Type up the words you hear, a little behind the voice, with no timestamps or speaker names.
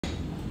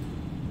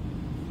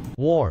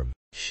warm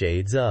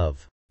shades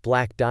of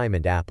black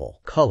diamond apple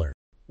color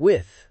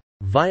with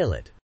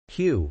violet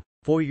hue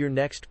for your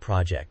next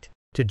project.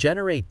 To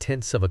generate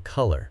tints of a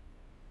color,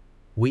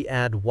 we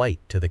add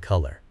white to the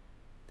color,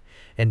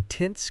 and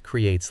tints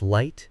creates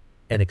light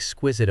and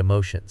exquisite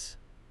emotions.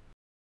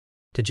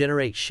 To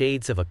generate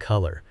shades of a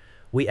color,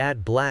 we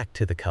add black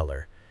to the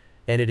color,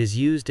 and it is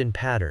used in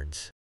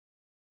patterns.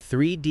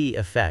 3D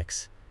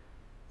effects,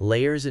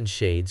 layers and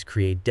shades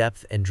create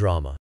depth and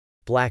drama.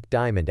 Black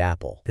diamond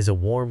apple is a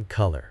warm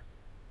color,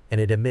 and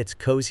it emits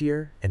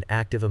cozier and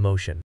active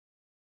emotion.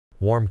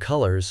 Warm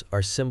colors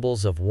are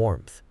symbols of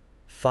warmth,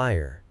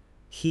 fire,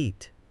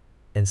 heat,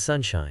 and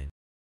sunshine.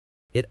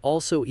 It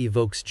also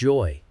evokes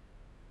joy,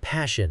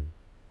 passion,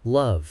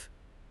 love,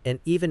 and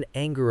even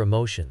anger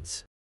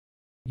emotions.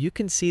 You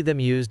can see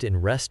them used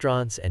in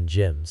restaurants and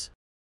gyms.